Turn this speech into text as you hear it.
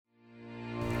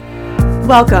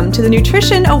Welcome to the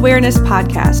Nutrition Awareness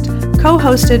Podcast,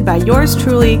 co-hosted by yours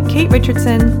truly, Kate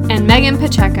Richardson and Megan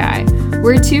Pacheco.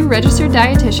 We're two registered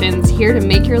dietitians here to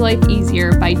make your life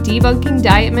easier by debunking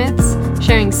diet myths,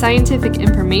 sharing scientific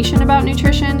information about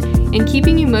nutrition, and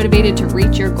keeping you motivated to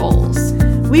reach your goals.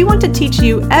 We want to teach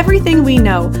you everything we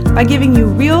know by giving you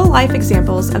real-life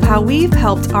examples of how we've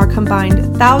helped our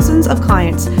combined thousands of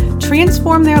clients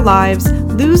transform their lives,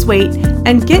 lose weight,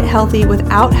 and get healthy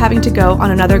without having to go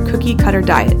on another cookie-cutter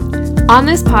diet. On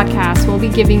this podcast, we'll be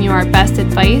giving you our best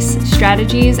advice,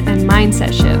 strategies, and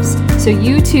mindset shifts so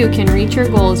you too can reach your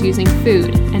goals using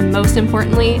food and, most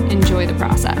importantly, enjoy the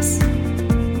process.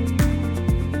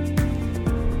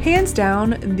 Hands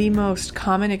down, the most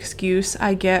common excuse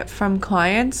I get from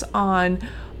clients on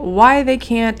why they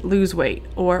can't lose weight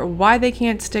or why they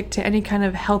can't stick to any kind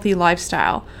of healthy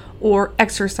lifestyle or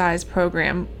exercise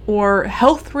program or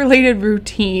health-related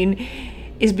routine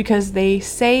is because they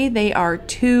say they are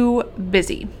too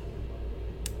busy.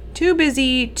 Too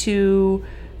busy to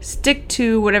stick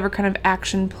to whatever kind of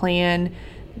action plan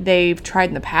they've tried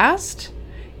in the past,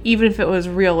 even if it was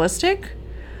realistic.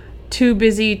 Too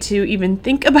busy to even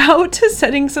think about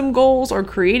setting some goals or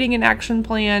creating an action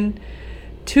plan.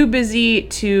 Too busy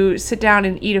to sit down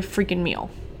and eat a freaking meal.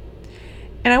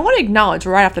 And I want to acknowledge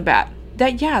right off the bat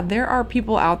that, yeah, there are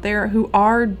people out there who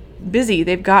are busy.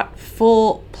 They've got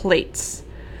full plates.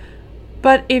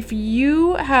 But if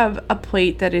you have a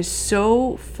plate that is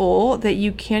so full that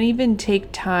you can't even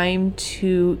take time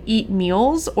to eat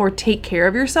meals or take care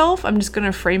of yourself, I'm just going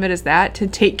to frame it as that, to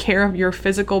take care of your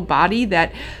physical body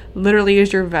that literally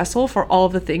is your vessel for all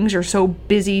of the things you're so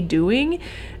busy doing,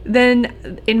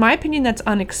 then in my opinion, that's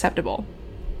unacceptable.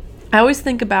 I always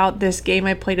think about this game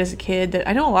I played as a kid that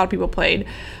I know a lot of people played,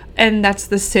 and that's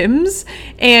The Sims.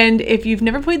 And if you've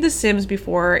never played The Sims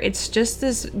before, it's just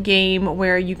this game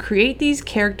where you create these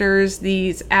characters,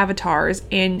 these avatars,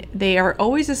 and they are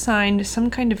always assigned some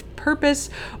kind of purpose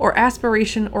or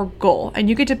aspiration or goal. And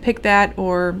you get to pick that,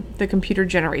 or the computer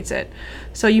generates it.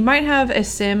 So you might have a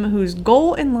sim whose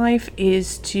goal in life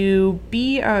is to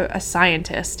be a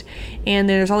scientist. And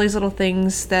there's all these little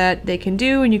things that they can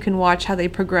do, and you can watch how they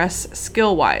progress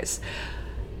skill-wise.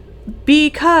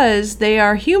 Because they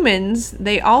are humans,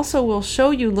 they also will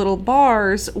show you little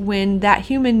bars when that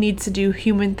human needs to do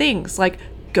human things, like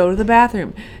go to the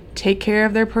bathroom, take care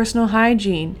of their personal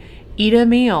hygiene, eat a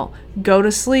meal, go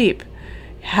to sleep,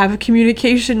 have a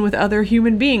communication with other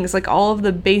human beings, like all of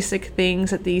the basic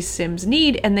things that these Sims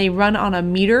need. And they run on a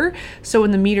meter. So when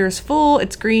the meter is full,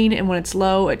 it's green, and when it's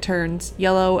low, it turns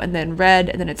yellow and then red,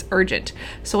 and then it's urgent.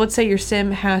 So let's say your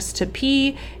Sim has to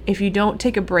pee. If you don't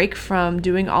take a break from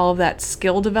doing all of that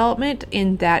skill development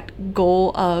in that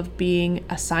goal of being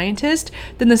a scientist,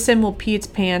 then the Sim will pee its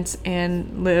pants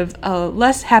and live a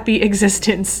less happy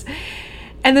existence.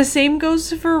 And the same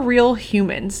goes for real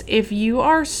humans. If you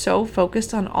are so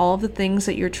focused on all of the things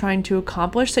that you're trying to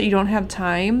accomplish that you don't have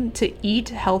time to eat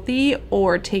healthy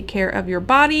or take care of your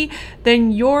body,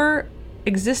 then your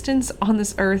existence on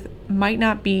this earth might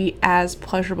not be as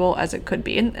pleasurable as it could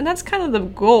be. And that's kind of the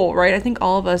goal, right? I think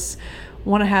all of us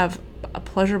want to have a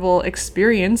pleasurable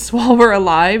experience while we're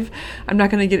alive. I'm not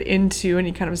going to get into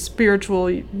any kind of spiritual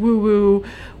woo-woo,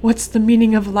 what's the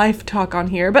meaning of life talk on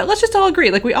here, but let's just all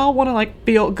agree, like we all want to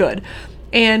feel good.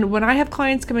 And when I have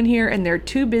clients come in here and they're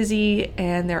too busy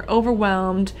and they're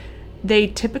overwhelmed, they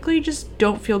typically just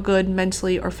don't feel good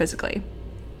mentally or physically.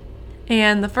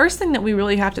 And the first thing that we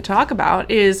really have to talk about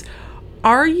is,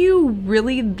 are you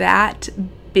really that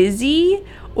busy?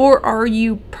 Or are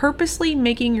you purposely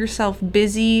making yourself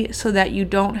busy so that you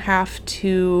don't have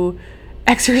to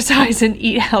exercise and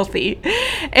eat healthy?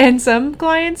 And some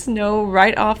clients know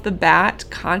right off the bat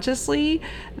consciously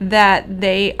that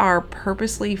they are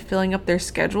purposely filling up their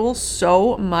schedule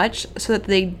so much so that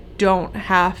they don't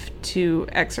have to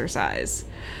exercise.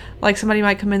 Like somebody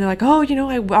might come in, they're like, oh,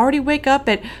 I already wake up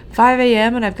at 5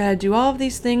 a.m. and I've got to do all of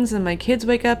these things, and my kids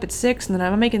wake up at 6, and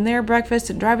then I'm making their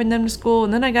breakfast and driving them to school,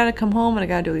 and then I got to come home and I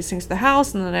got to do these things to the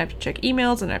house, and then I have to check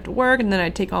emails, and I have to work, and then I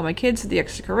take all my kids to the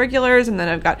extracurriculars, and then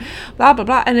I've got blah, blah,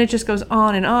 blah, and it just goes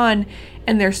on,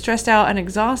 and they're stressed out and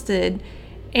exhausted.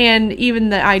 And even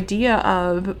the idea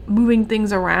of moving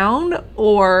things around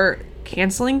or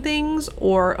canceling things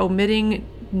or omitting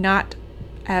not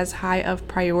as high of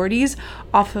priorities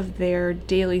off of their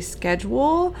daily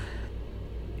schedule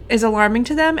is alarming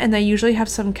to them, and they usually have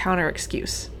some counter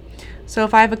excuse. So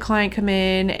if I have a client come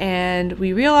in and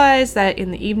we realize that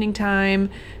in the evening time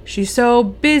she's so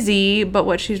busy, but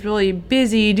what she's really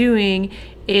busy doing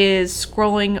is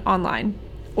scrolling online,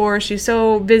 or she's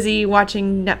so busy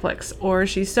watching Netflix, or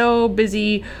she's so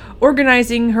busy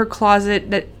organizing her closet,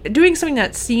 that doing something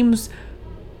that seems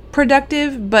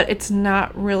productive, but it's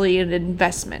not really an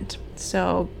investment.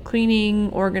 So cleaning,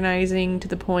 organizing to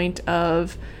the point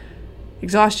of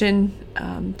exhaustion,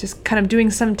 just kind of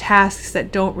doing some tasks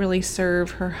that don't really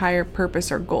serve her higher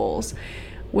purpose or goals.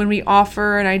 When we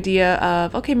offer an idea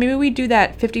of, okay, maybe we do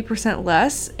that 50%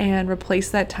 less and replace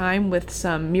that time with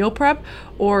some meal prep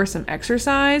or some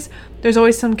exercise, there's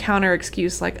always some counter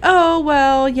excuse like, oh,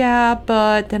 well, yeah,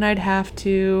 but then I'd have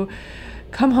to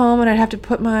come home and I'd have to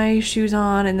put my shoes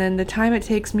on, and then the time it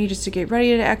takes me just to get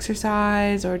ready to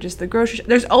exercise, or just the grocery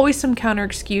there's always some counter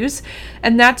excuse.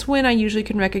 And that's when I usually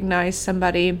can recognize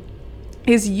somebody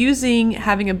is using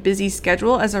having a busy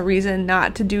schedule as a reason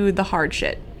not to do the hard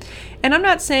shit. And I'm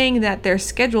not saying that their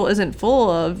schedule isn't full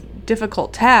of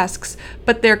difficult tasks,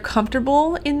 but they're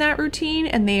comfortable in that routine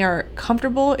and they are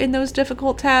comfortable in those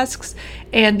difficult tasks.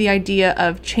 And the idea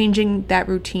of changing that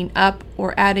routine up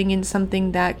or adding in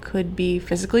something that could be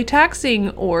physically taxing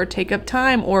or take up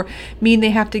time or mean they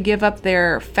have to give up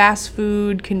their fast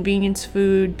food, convenience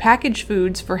food, packaged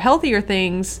foods for healthier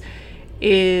things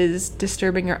is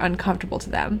disturbing or uncomfortable to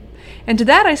them. And to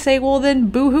that I say, well then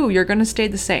boo-hoo, you're going to stay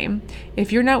the same.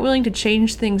 If you're not willing to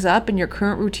change things up and your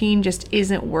current routine just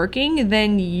isn't working,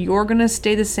 then you're going to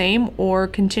stay the same or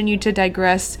continue to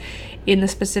digress in the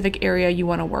specific area you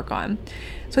want to work on.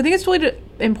 So I think it's really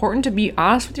important to be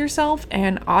honest with yourself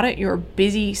and audit your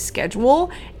busy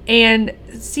schedule and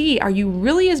see, are you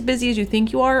really as busy as you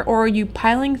think you are, or are you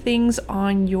piling things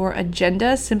on your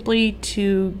agenda simply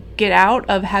to get out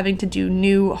of having to do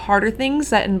new, harder things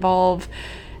that involve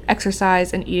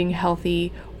exercise and eating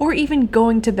healthy, or even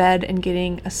going to bed and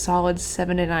getting a solid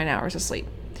 7 to 9 hours of sleep?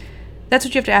 That's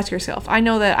what you have to ask yourself. I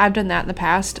know that I've done that in the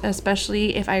past,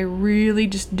 especially if I really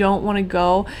just don't want to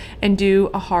go and do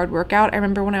a hard workout. I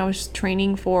remember when I was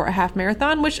training for a half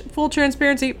marathon, which, full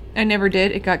transparency, I never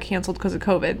did. It got canceled because of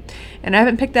COVID, and I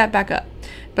haven't picked that back up.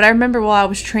 But I remember while I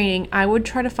was training, I would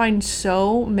try to find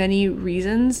so many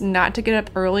reasons not to get up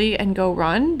early and go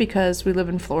run, because we live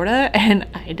in Florida and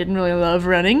I didn't really love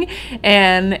running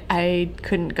and I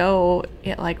couldn't go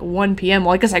at like 1 p.m.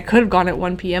 Well, I guess I could have gone at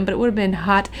 1 p.m., but it would have been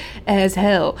hot as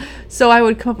hell. So I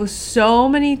would come up with so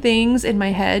many things in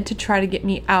my head to try to get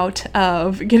me out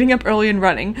of getting up early and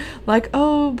running. Like,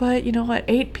 oh, but you know what,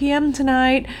 8 p.m.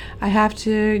 tonight, I have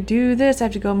to do this. I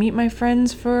have to go meet my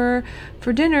friends for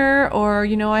dinner, or,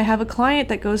 you know, I have a client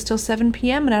that goes till 7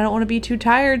 p.m. and I don't want to be too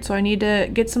tired, so I need to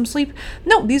get some sleep.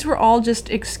 No, these were all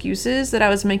just excuses that I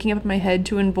was making up in my head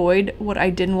to avoid what I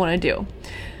didn't want to do.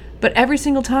 But every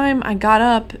single time I got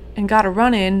up and got a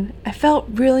run in, I felt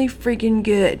really freaking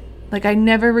good. Like, I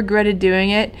never regretted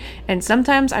doing it, and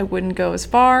sometimes I wouldn't go as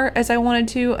far as I wanted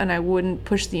to, and I wouldn't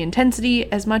push the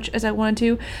intensity as much as I wanted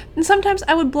to, and sometimes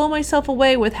I would blow myself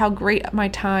away with how great my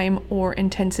time or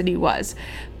intensity was.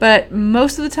 But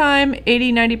most of the time,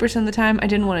 80-90% of the time, I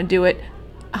didn't want to do it.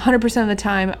 100% of the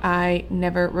time, I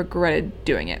never regretted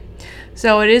doing it.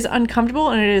 So it is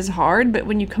uncomfortable and it is hard, but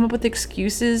when you come up with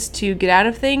excuses to get out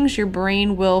of things, your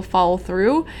brain will follow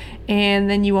through, and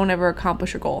then you won't ever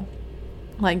accomplish your goal,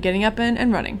 like getting up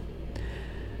and running.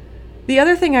 The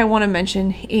other thing I want to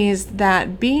mention is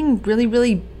that being really,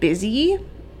 really busy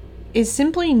is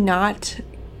simply not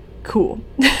cool.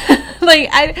 Like,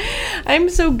 I'm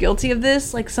so guilty of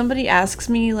this. Like, somebody asks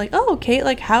me, like, oh, Kate,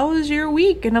 like, how was your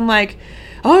week? And I'm like,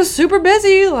 oh, I was super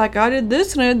busy. Like, I did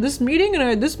this and I had this meeting and I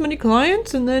had this many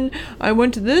clients and then I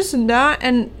went to this and that.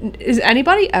 And is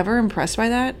anybody ever impressed by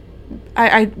that?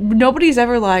 Nobody's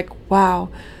ever like, wow,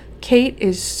 Kate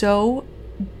is so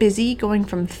busy, going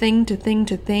from thing to thing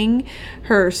to thing.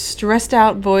 Her stressed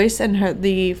out voice and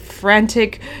the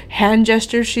frantic hand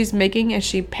gestures she's making as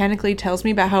she panically tells me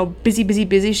about how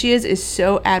busy she is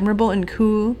so admirable and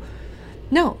cool.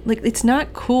 No, like, it's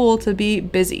not cool to be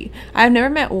busy. I've never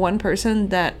met one person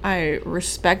that I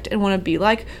respect and want to be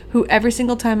like, who every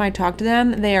single time I talk to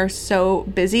them, they are so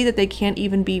busy that they can't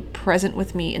even be present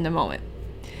with me in the moment.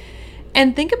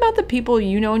 And think about the people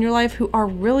you know in your life who are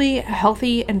really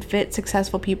healthy and fit,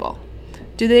 successful people.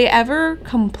 Do they ever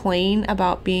complain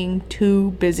about being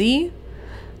too busy?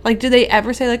 Like, do they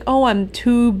ever say, like, oh, I'm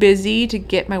too busy to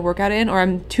get my workout in, or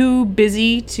I'm too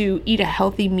busy to eat a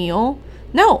healthy meal?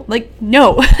 No, like,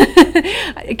 no.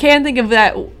 I can't think of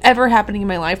that ever happening in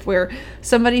my life where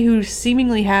somebody who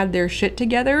seemingly had their shit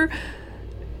together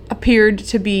appeared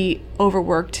to be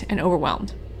overworked and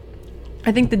overwhelmed.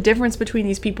 I think the difference between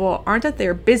these people aren't that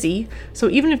they're busy. So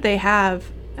even if they have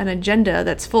an agenda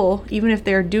that's full, even if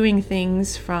they're doing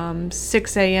things from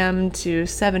 6 a.m. to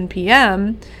 7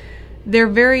 p.m., They're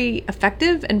very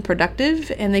effective and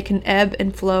productive, and they can ebb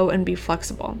and flow and be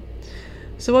flexible.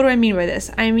 So what do I mean by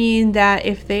this? I mean that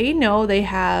if they know they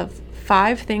have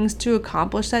 5 things to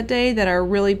accomplish that day that are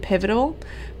really pivotal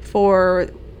for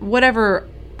whatever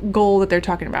goal that they're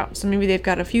talking about. So maybe they've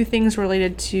got a few things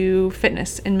related to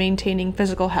fitness and maintaining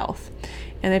physical health,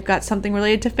 and they've got something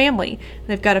related to family, and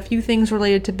they've got a few things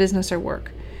related to business or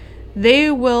work.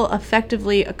 They will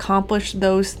effectively accomplish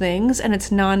those things, and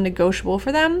it's non-negotiable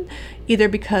for them, either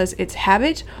because it's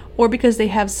habit or because they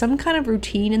have some kind of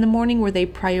routine in the morning where they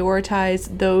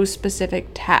prioritize those specific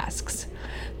tasks.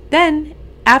 Then,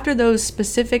 after those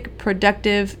specific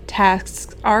productive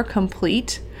tasks are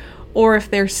complete, or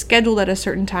if they're scheduled at a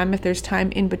certain time, if there's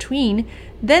time in between,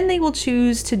 then they will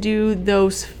choose to do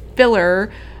those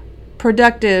filler,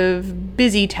 productive,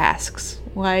 busy tasks,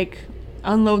 like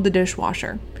unload the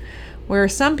dishwasher. Where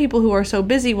some people who are so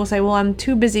busy will say, well, I'm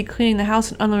too busy cleaning the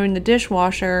house and unloading the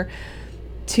dishwasher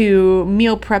to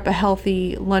meal prep a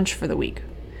healthy lunch for the week.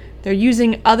 They're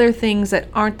using other things that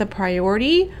aren't the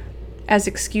priority as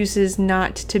excuses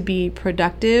not to be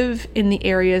productive in the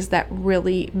areas that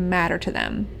really matter to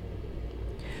them.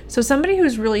 So somebody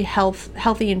who's really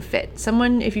healthy and fit,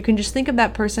 someone, if you can just think of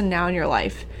that person now in your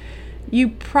life, you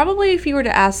probably, if you were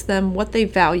to ask them what they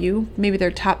value, maybe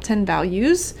their top 10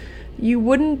 values, I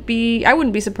wouldn't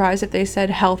be surprised if they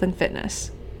said health and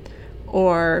fitness,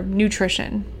 or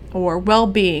nutrition, or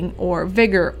well-being, or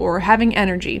vigor, or having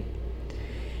energy.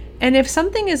 And if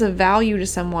something is a value to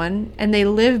someone and they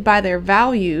live by their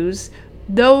values,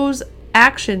 those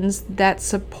actions that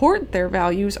support their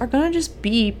values are going to just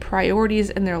be priorities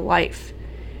in their life,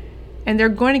 and they're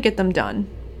going to get them done,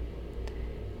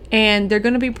 and they're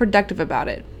going to be productive about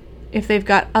it. If they've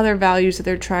got other values that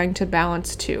they're trying to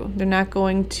balance too, they're not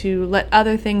going to let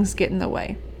other things get in the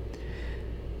way.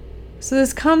 So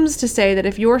this comes to say that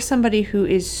if you're somebody who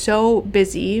is so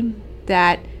busy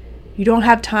that you don't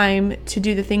have time to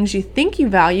do the things you think you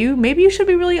value, maybe you should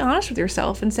be really honest with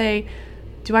yourself and say,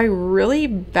 do I really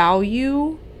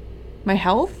value my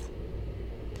health?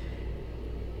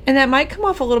 And that might come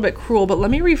off a little bit cruel, but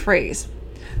let me rephrase.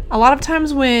 A lot of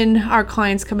times when our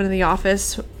clients come into the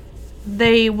office,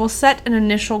 they will set an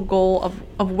initial goal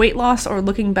of weight loss or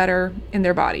looking better in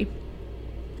their body.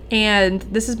 And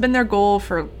this has been their goal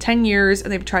for 10 years,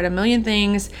 and they've tried a million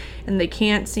things, and they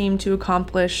can't seem to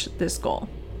accomplish this goal.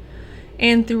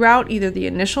 And throughout either the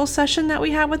initial session that we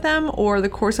have with them or the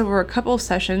course over a couple of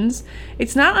sessions,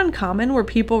 it's not uncommon where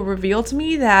people reveal to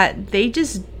me that they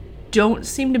just don't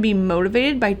seem to be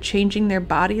motivated by changing their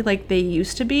body like they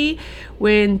used to be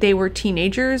when they were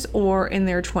teenagers or in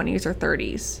their 20s or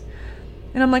 30s.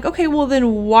 And I'm like, okay, well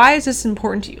then why is this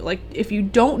important to you? Like, if you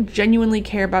don't genuinely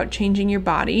care about changing your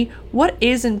body, what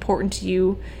is important to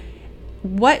you?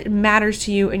 What matters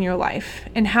to you in your life?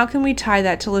 And how can we tie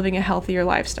that to living a healthier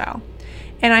lifestyle?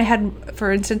 And I had,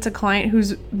 for instance, a client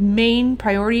whose main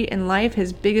priority in life,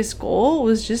 his biggest goal,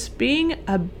 was just being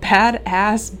a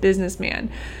badass businessman.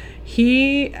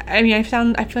 I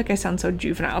feel like I sound so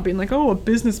juvenile being like, oh, a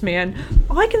businessman.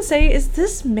 All I can say is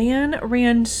this man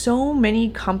ran so many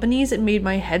companies, it made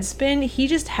my head spin. He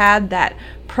just had that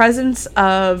presence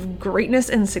of greatness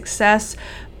and success,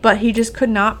 but he just could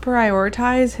not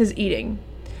prioritize his eating.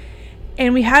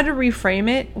 And we had to reframe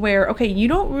it where, okay, you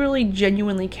don't really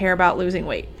genuinely care about losing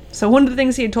weight. So one of the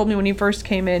things he had told me when he first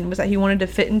came in was that he wanted to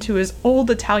fit into his old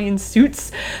Italian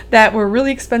suits that were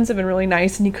really expensive and really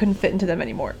nice, and he couldn't fit into them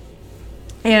anymore.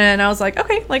 And I was like,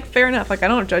 okay, like fair enough. Like, I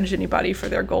don't judge anybody for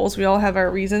their goals. We all have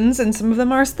our reasons, and some of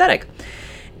them are aesthetic.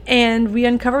 And we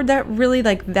uncovered that really,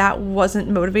 like, that wasn't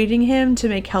motivating him to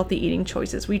make healthy eating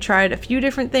choices. We tried a few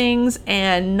different things,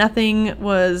 and nothing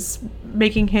was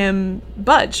making him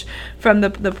budge from the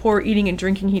poor eating and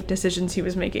drinking decisions he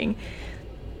was making.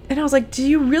 And I was like, do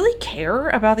you really care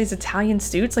about these Italian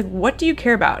suits? Like, what do you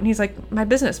care about? And he's like, my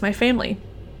business, my family.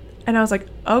 And I was like,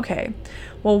 okay,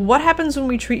 well, what happens when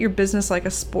we treat your business like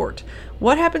a sport?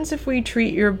 What happens if we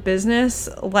treat your business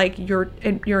like your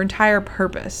entire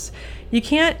purpose? You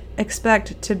can't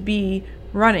expect to be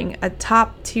running a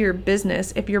top tier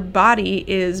business if your body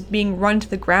is being run to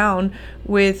the ground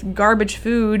with garbage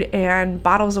food and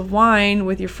bottles of wine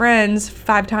with your friends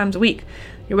 5 times a week.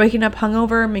 You're waking up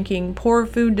hungover, making poor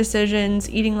food decisions,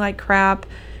 eating like crap.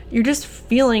 You're just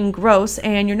feeling gross,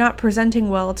 and you're not presenting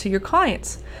well to your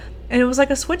clients. And it was like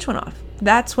a switch went off.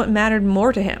 That's what mattered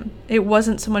more to him. It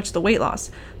wasn't so much the weight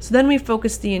loss. So then we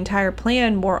focused the entire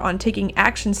plan more on taking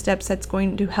action steps that's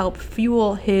going to help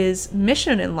fuel his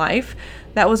mission in life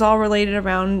that was all related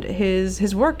around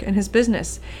his work and his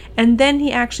business. And then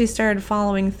he actually started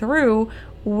following through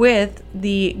with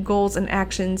the goals and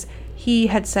actions he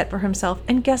had set for himself.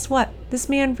 And guess what? This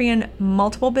man ran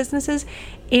multiple businesses,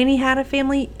 and he had a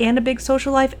family and a big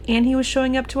social life, and he was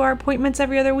showing up to our appointments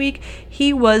every other week.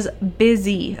 He was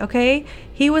busy, okay?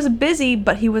 He was busy,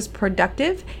 but he was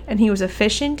productive and he was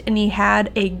efficient, and he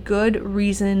had a good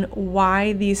reason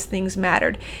why these things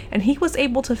mattered. And he was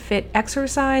able to fit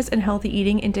exercise and healthy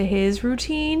eating into his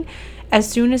routine as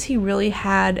soon as he really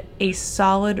had a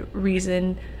solid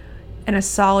reason and a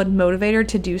solid motivator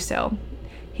to do so.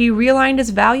 He realigned his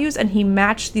values and he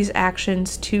matched these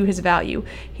actions to his value.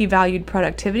 He valued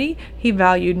productivity. He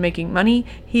valued making money.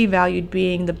 He valued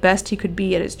being the best he could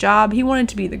be at his job. He wanted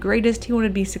to be the greatest. He wanted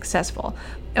to be successful.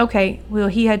 Okay, well,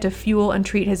 he had to fuel and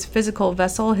treat his physical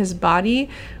vessel, his body,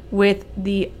 with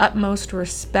the utmost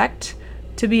respect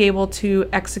to be able to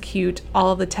execute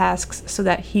all of the tasks so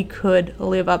that he could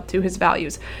live up to his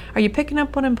values. Are you picking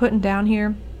up what I'm putting down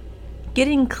here?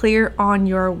 Getting clear on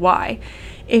your why.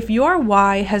 If your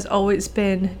why has always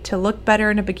been to look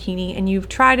better in a bikini, and you've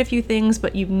tried a few things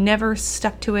but you've never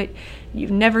stuck to it,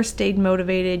 you've never stayed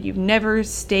motivated, you've never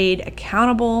stayed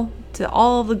accountable to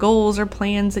all of the goals or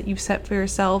plans that you've set for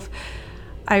yourself,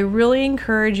 I really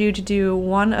encourage you to do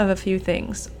one of a few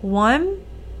things. One,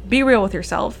 be real with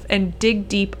yourself and dig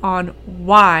deep on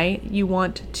why you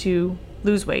want to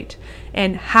lose weight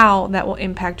and how that will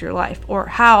impact your life, or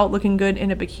how looking good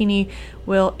in a bikini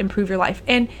will improve your life.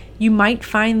 And you might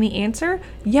find the answer,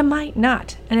 you might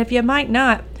not. And if you might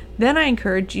not, then I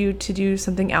encourage you to do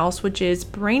something else, which is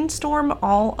brainstorm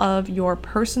all of your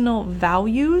personal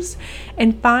values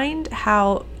and find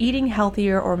how eating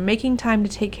healthier or making time to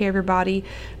take care of your body,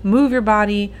 move your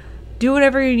body, do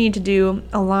whatever you need to do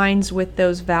aligns with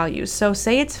those values. So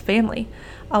say it's family.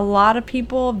 A lot of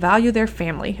people value their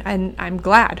family, and I'm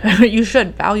glad. You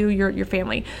should value your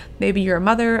family. Maybe you're a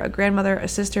mother, a grandmother, a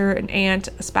sister, an aunt,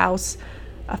 a spouse,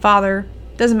 a father,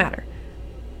 doesn't matter.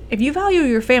 If you value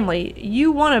your family,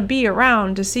 you want to be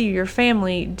around to see your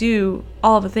family do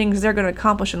all of the things they're going to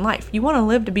accomplish in life. You want to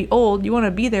live to be old. You want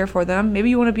to be there for them. Maybe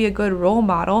you want to be a good role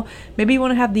model. Maybe you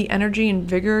want to have the energy and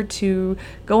vigor to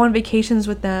go on vacations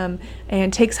with them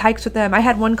and take hikes with them. I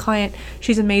had one client,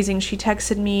 she's amazing. She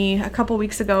texted me a couple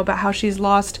weeks ago about how she's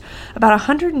lost about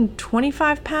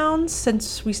 125 pounds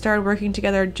since we started working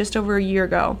together just over a year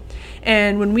ago.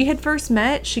 And when we had first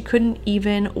met, she couldn't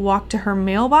even walk to her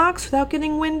mailbox without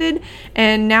getting winded.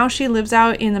 And now she lives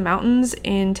out in the mountains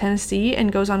in Tennessee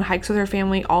and goes on hikes with her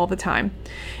family all the time.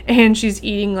 And she's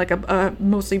eating like a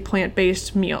mostly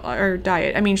plant-based meal or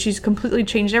diet. I mean, she's completely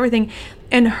changed everything.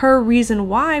 And her reason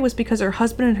why was because her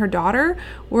husband and her daughter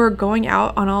were going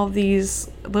out on all of these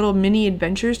little mini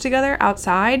adventures together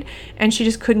outside, and she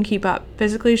just couldn't keep up.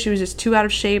 Physically, she was just too out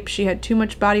of shape. She had too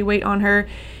much body weight on her.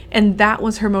 And that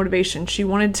was her motivation. She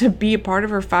wanted to be a part of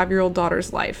her 5-year-old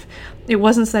daughter's life. It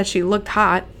wasn't so that she looked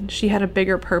hot. She had a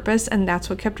bigger purpose, and that's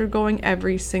what kept her going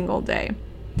every single day.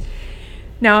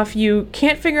 Now, if you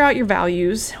can't figure out your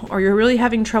values, or you're really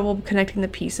having trouble connecting the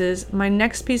pieces, my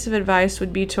next piece of advice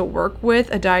would be to work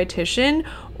with a dietitian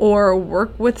or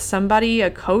work with somebody,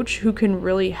 a coach, who can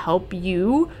really help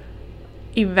you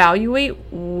evaluate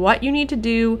what you need to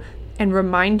do and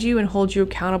remind you and hold you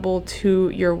accountable to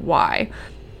your why.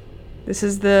 This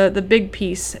is the big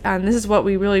piece, and this is what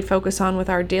we really focus on with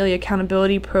our daily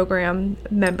accountability program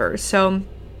members. So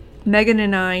Megan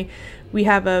and I, we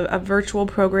have a virtual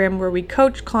program where we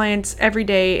coach clients every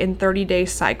day in 30-day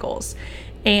cycles.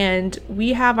 And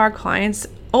we have our clients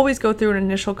always go through an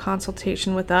initial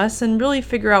consultation with us and really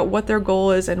figure out what their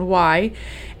goal is and why.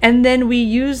 And then we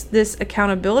use this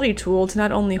accountability tool to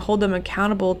not only hold them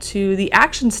accountable to the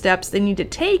action steps they need to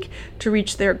take to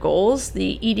reach their goals,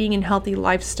 the eating and healthy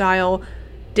lifestyle,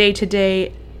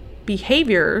 day-to-day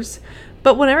behaviors,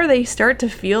 but whenever they start to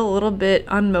feel a little bit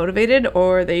unmotivated,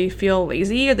 or they feel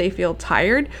lazy, or they feel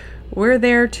tired, we're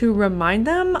there to remind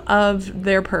them of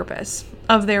their purpose,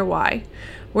 of their why.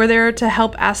 We're there to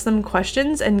help ask them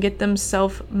questions and get them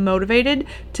self-motivated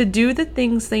to do the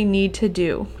things they need to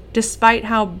do, despite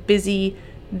how busy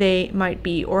they might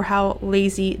be or how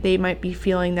lazy they might be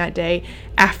feeling that day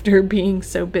after being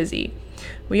so busy.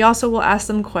 We also will ask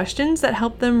them questions that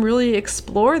help them really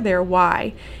explore their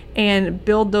why and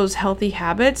build those healthy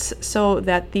habits so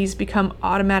that these become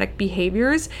automatic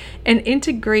behaviors and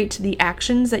integrate the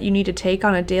actions that you need to take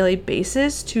on a daily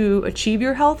basis to achieve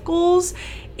your health goals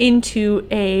into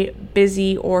a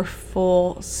busy or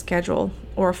full schedule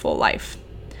or a full life.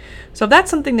 So if that's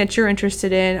something that you're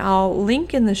interested in, I'll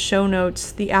link in the show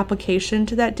notes the application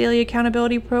to that daily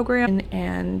accountability program,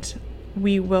 and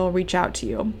we will reach out to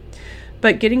you.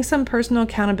 But getting some professional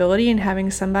accountability and having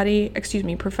somebody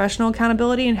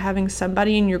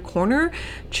in your corner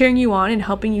cheering you on and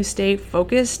helping you stay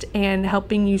focused and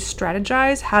helping you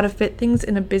strategize how to fit things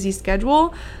in a busy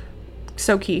schedule,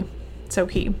 so key.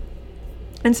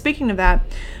 And speaking of that,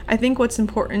 I think what's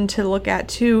important to look at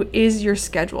too is your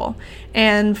schedule.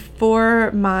 And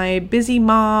for my busy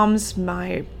moms,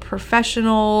 my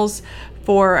professionals,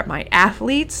 for my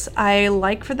athletes, I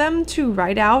like for them to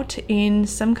write out in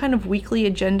some kind of weekly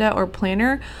agenda or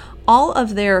planner all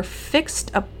of their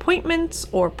fixed appointments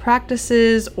or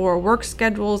practices or work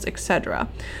schedules, etc.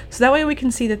 So that way we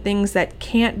can see the things that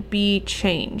can't be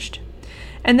changed.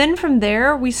 And then from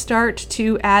there, we start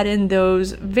to add in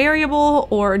those variable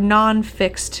or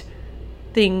non-fixed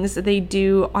things that they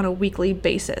do on a weekly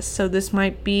basis. So this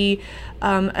might be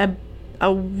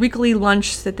a weekly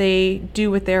lunch that they do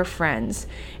with their friends.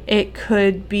 It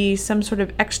could be some sort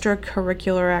of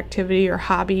extracurricular activity or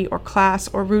hobby or class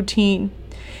or routine.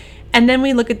 And then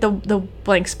we look at the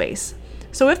blank space.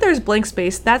 So if there's blank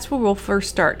space, that's where we'll first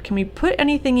start. Can we put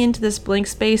anything into this blank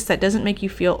space that doesn't make you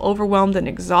feel overwhelmed and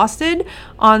exhausted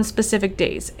on specific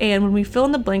days? And when we fill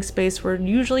in the blank space, we're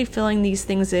usually filling these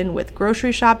things in with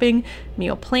grocery shopping,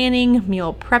 meal planning,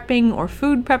 meal prepping or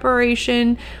food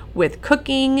preparation, with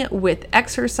cooking, with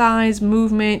exercise,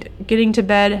 movement, getting to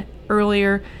bed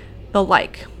earlier, the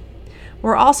like.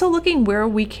 We're also looking where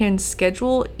we can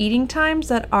schedule eating times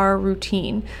that are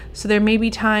routine. So there may be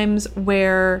times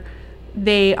where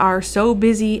they are so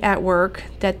busy at work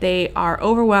that they are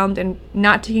overwhelmed and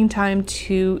not taking time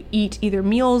to eat either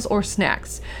meals or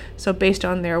snacks. So based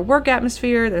on their work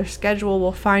atmosphere, their schedule,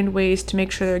 will find ways to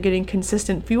make sure they're getting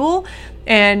consistent fuel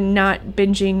and not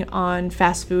binging on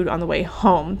fast food on the way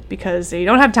home because they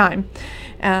don't have time.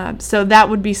 So that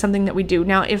would be something that we do.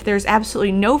 Now, if there's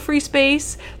absolutely no free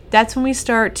space, that's when we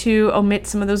start to omit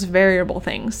some of those variable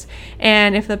things.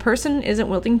 And if the person isn't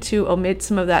willing to omit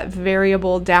some of that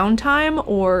variable downtime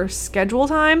or schedule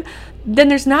time, then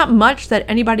there's not much that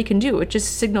anybody can do. It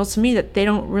just signals to me that they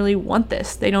don't really want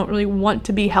this. They don't really want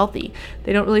to be healthy.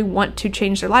 They don't really want to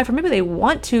change their life. Or maybe they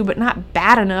want to, but not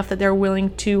bad enough that they're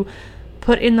willing to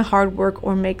put in the hard work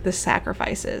or make the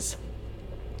sacrifices.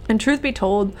 And truth be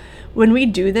told, when we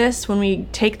do this, when we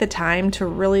take the time to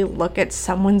really look at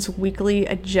someone's weekly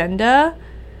agenda,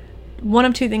 one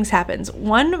of two things happens.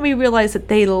 One, we realize that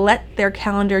they let their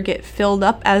calendar get filled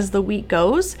up as the week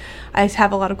goes. I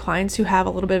have a lot of clients who have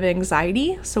a little bit of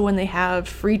anxiety. So when they have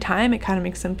free time, it kind of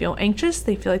makes them feel anxious.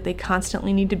 They feel like they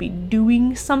constantly need to be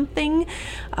doing something,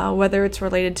 whether it's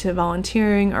related to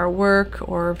volunteering or work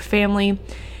or family.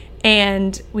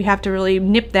 And we have to really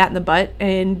nip that in the butt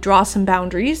and draw some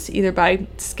boundaries, either by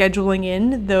scheduling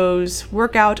in those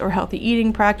workout or healthy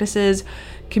eating practices,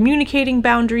 communicating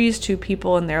boundaries to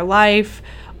people in their life,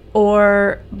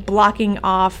 or blocking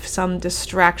off some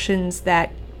distractions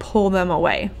that pull them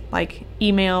away, like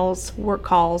emails, work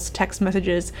calls, text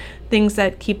messages, things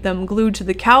that keep them glued to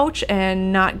the couch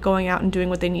and not going out and doing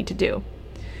what they need to do.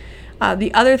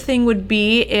 The other thing would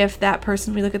be if that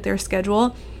person, we look at their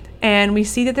schedule, and we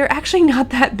see that they're actually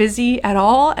not that busy at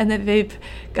all, and that they've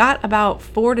got about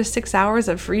 4 to 6 hours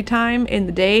of free time in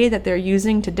the day that they're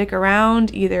using to dick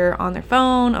around, either on their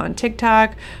phone, on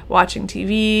TikTok, watching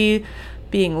TV,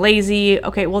 being lazy.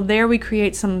 Okay, well, there we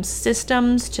create some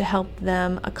systems to help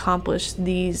them accomplish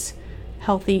these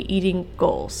healthy eating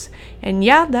goals. And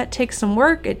yeah, that takes some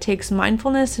work, it takes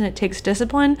mindfulness, and it takes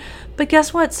discipline, but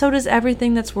guess what? So does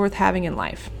everything that's worth having in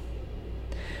life.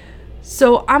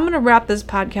 So I'm going to wrap this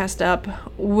podcast up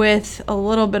with a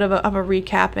little bit of a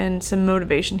recap and some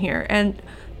motivation here. And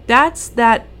that's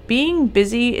that being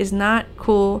busy is not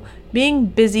cool. Being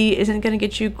busy isn't going to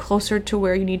get you closer to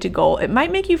where you need to go. It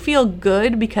might make you feel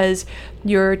good because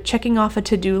you're checking off a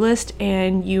to-do list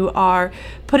and you are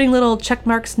putting little check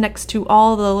marks next to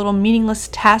all the little meaningless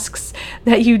tasks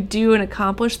that you do and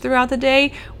accomplish throughout the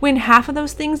day, when half of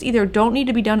those things either don't need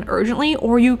to be done urgently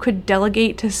or you could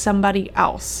delegate to somebody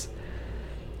else.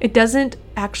 It doesn't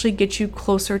actually get you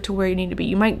closer to where you need to be.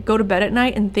 You might go to bed at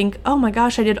night and think, oh my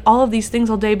gosh, I did all of these things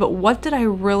all day, but what did I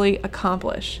really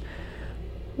accomplish?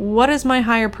 What is my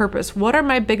higher purpose? What are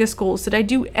my biggest goals? Did I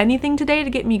do anything today to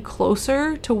get me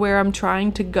closer to where I'm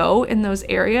trying to go in those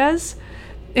areas?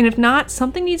 And if not,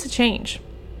 something needs to change.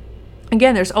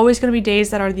 Again, there's always going to be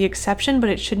days that are the exception, but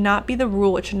it should not be the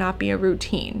rule. It should not be a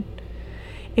routine.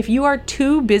 If you are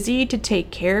too busy to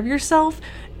take care of yourself,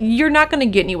 you're not going to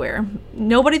get anywhere.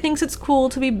 Nobody thinks it's cool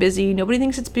to be busy. Nobody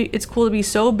thinks it's cool to be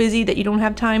so busy that you don't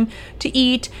have time to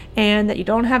eat and that you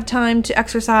don't have time to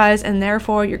exercise, and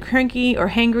therefore you're cranky or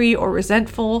hangry or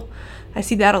resentful. I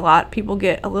see that a lot. People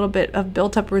get a little bit of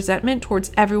built up resentment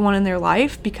towards everyone in their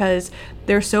life because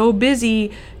they're so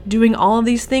busy doing all of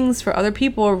these things for other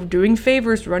people, doing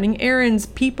favors, running errands,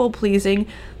 people pleasing,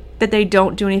 that they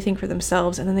don't do anything for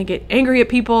themselves. And then they get angry at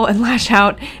people and lash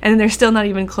out, and then they're still not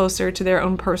even closer to their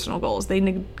own personal goals. They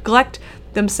neglect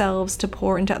themselves to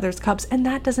pour into others' cups, and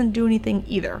that doesn't do anything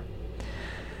either.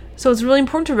 So it's really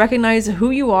important to recognize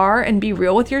who you are and be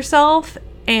real with yourself,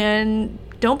 and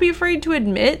don't be afraid to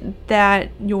admit that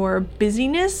your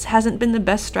busyness hasn't been the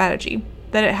best strategy,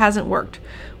 that it hasn't worked.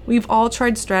 We've all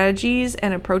tried strategies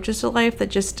and approaches to life that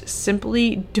just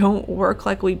simply don't work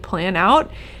like we plan out,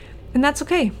 and that's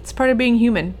okay. It's part of being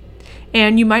human.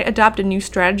 And you might adopt a new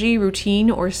strategy,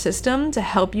 routine, or system to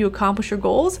help you accomplish your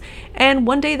goals, and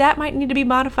one day that might need to be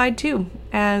modified too,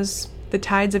 as the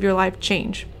tides of your life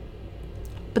change.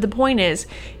 But the point is,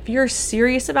 if you're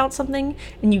serious about something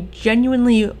and you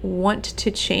genuinely want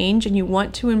to change and you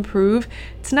want to improve,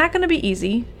 it's not going to be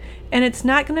easy and it's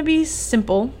not going to be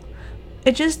simple.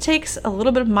 It just takes a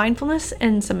little bit of mindfulness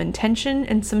and some intention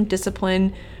and some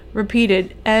discipline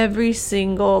repeated every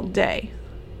single day.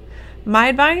 My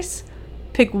advice,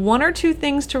 pick 1 or 2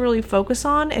 things to really focus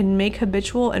on and make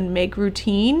habitual and make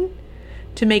routine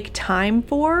to make time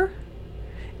for.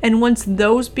 And once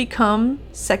those become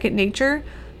second nature,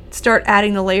 start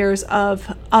adding the layers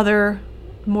of other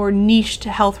more niched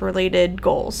health-related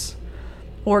goals,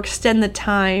 or extend the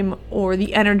time or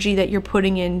the energy that you're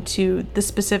putting into the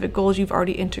specific goals you've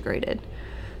already integrated.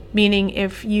 Meaning,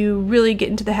 if you really get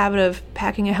into the habit of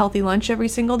packing a healthy lunch every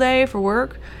single day for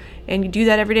work, and you do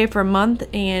that every day for a month,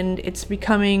 and it's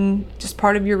becoming just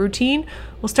part of your routine,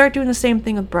 we'll start doing the same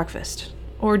thing with breakfast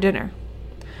or dinner.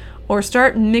 Or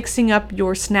start mixing up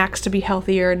your snacks to be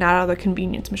healthier, not out of the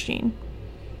convenience machine.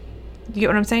 You get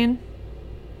what I'm saying?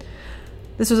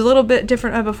 This was a little bit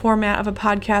different of a format of a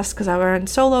podcast because I ran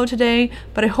solo today,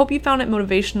 but I hope you found it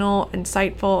motivational,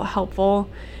 insightful, helpful.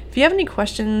 If you have any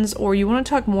questions or you want to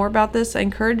talk more about this, I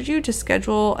encourage you to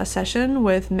schedule a session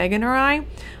with Megan or I.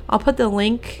 I'll put the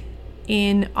link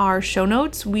in our show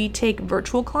notes. We take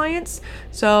virtual clients.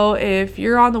 So if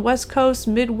you're on the West Coast,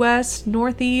 Midwest,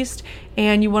 Northeast,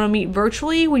 and you want to meet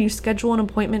virtually, when you schedule an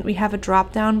appointment, we have a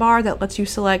drop-down bar that lets you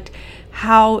select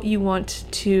how you want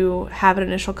to have an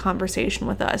initial conversation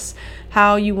with us,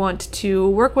 how you want to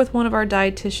work with one of our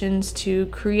dietitians to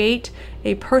create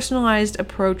a personalized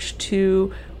approach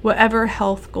to whatever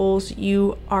health goals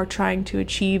you are trying to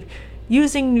achieve,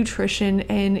 using nutrition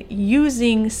and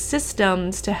using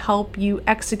systems to help you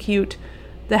execute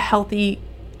the healthy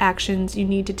actions you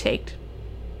need to take.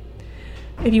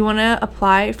 If you want to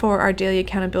apply for our daily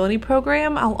accountability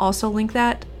program, I'll also link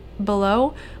that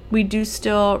below. We do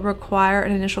still require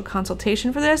an initial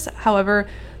consultation for this. However,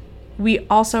 we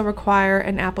also require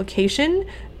an application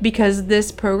because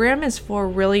this program is for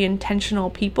really intentional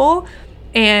people.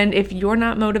 And if you're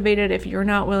not motivated, if you're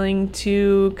not willing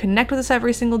to connect with us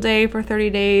every single day for 30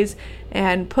 days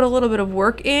and put a little bit of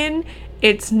work in,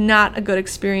 it's not a good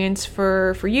experience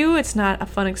for you. It's not a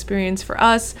fun experience for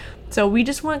us. So we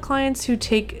just want clients who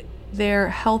take their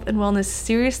health and wellness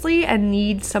seriously and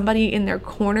need somebody in their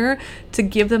corner to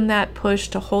give them that push,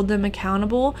 to hold them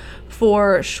accountable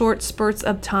for short spurts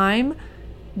of time.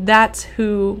 That's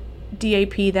who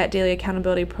DAP, that Daily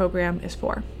Accountability Program, is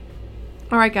for.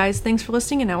 All right, guys, thanks for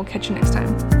listening, and I will catch you next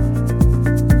time.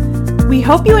 We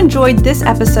hope you enjoyed this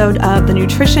episode of the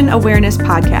Nutrition Awareness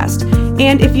Podcast.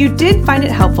 And if you did find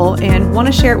it helpful and want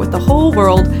to share it with the whole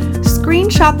world,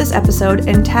 screenshot this episode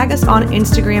and tag us on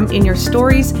Instagram in your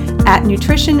stories at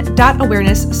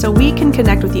nutrition.awareness so we can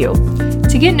connect with you.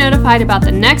 To get notified about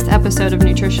the next episode of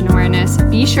Nutrition Awareness,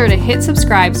 be sure to hit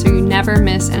subscribe so you never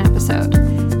miss an episode.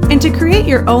 And to create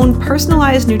your own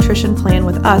personalized nutrition plan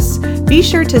with us, be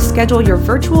sure to schedule your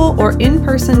virtual or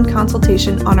in-person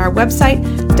consultation on our website,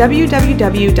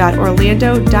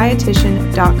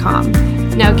 www.orlandodietitian.com.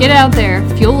 Now get out there,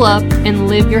 fuel up, and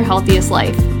live your healthiest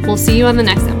life. We'll see you on the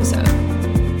next episode.